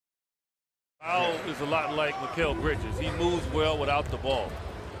Foul is a lot like Mikal Bridges. He moves well without the ball.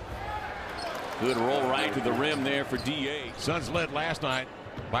 Good roll right to the rim there for DA. Suns led last night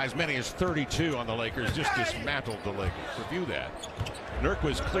by as many as 32 on the Lakers. Just dismantled the Lakers. Review that. Nurk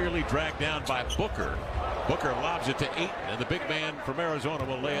was clearly dragged down by Booker. Booker lobs it to Ayton, and the big man from Arizona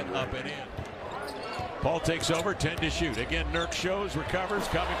will lay it up and in. Paul takes over, 10 to shoot. Again, Nurk shows, recovers.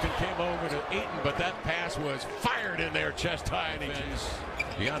 Covington came over to Ayton, but that pass was fired in there chest high. And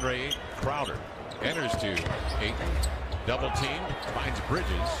Deandre Ayton, Crowder enters to Ayton. Double teamed, finds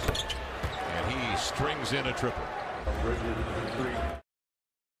Bridges, and he strings in a triple.